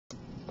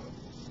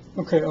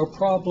Okay, our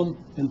problem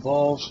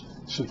involves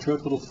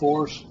centripetal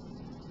force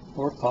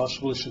or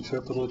possibly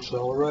centripetal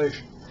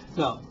acceleration.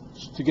 Now,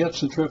 to get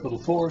centripetal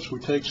force, we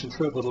take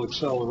centripetal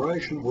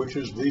acceleration, which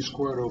is v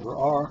squared over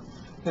r,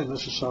 and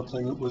this is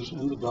something that was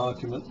in the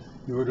document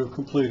you were to have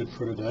completed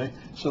for today.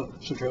 So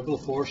centripetal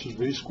force is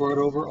v squared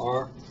over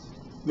r,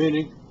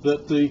 meaning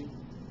that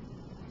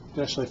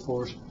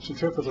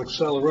centripetal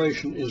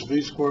acceleration is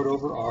v squared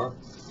over r.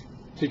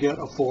 To get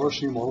a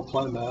force, you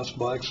multiply mass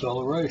by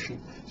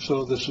acceleration.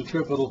 So the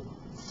centripetal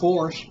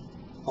force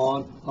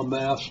on a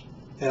mass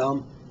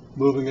m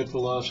moving at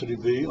velocity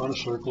v on a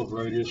circle of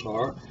radius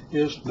r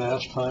is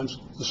mass times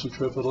the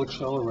centripetal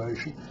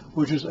acceleration,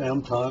 which is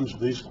m times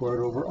v squared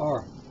over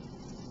r.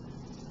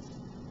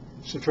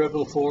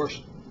 Centripetal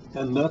force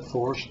and net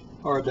force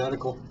are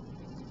identical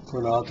for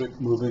an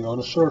object moving on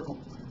a circle.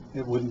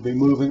 It wouldn't be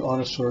moving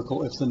on a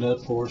circle if the net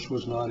force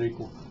was not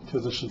equal to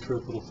the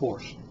centripetal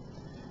force.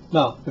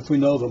 Now, if we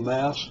know the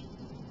mass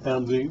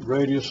and the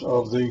radius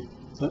of the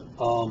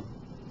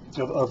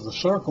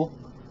circle,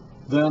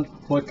 then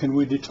what can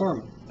we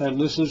determine? And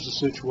this is the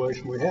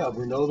situation we have.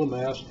 We know the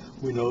mass,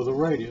 we know the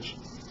radius.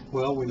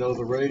 Well, we know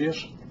the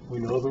radius, we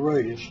know the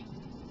radius.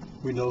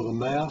 We know the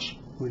mass,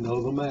 we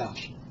know the mass.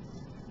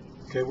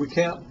 Okay, we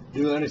can't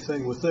do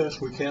anything with this.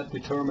 We can't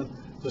determine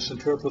the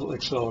centripetal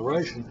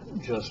acceleration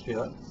just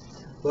yet,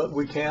 but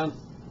we can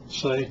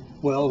say,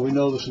 well, we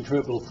know the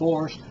centripetal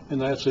force, and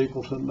that's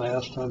equal to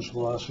mass times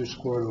velocity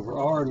squared over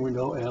r, and we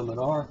know m and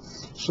r,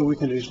 so we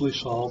can easily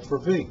solve for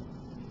v.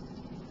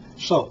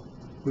 So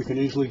we can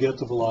easily get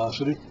the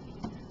velocity,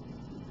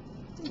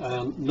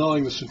 and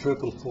knowing the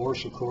centripetal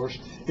force, of course,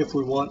 if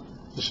we want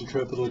the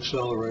centripetal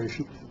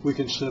acceleration, we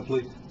can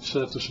simply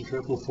set the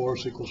centripetal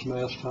force equals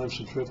mass times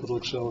centripetal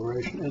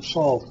acceleration and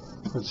solve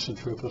for the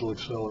centripetal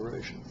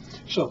acceleration.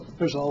 So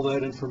there's all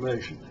that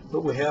information,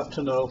 but we have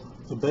to know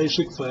the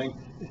basic thing.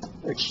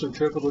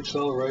 Centripetal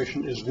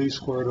acceleration is v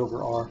squared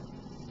over r,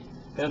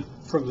 and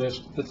from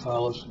this it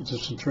follows that the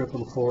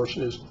centripetal force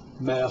is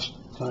mass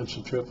times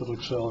centripetal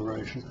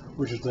acceleration,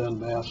 which is then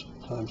mass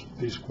times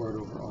v squared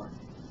over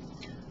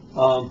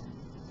r.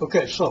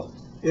 Okay, so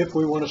if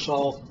we want to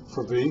solve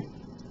for v,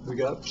 we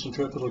got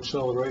centripetal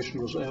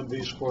acceleration was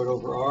mv squared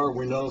over r.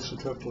 We know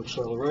centripetal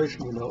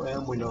acceleration, we know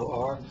m, we know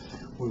r.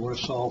 We want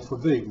to solve for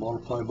v.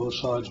 Multiply both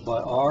sides by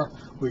r,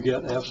 we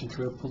get f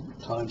centripetal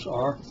times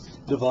r.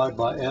 Divide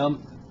by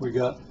m, we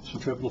got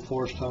centripetal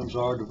force times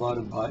r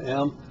divided by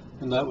m,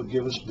 and that would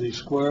give us v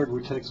squared.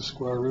 We take the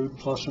square root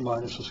plus or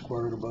minus the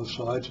square root of both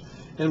sides,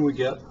 and we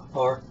get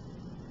our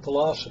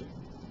velocity.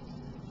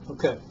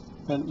 Okay,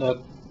 and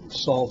that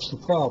solves the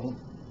problem.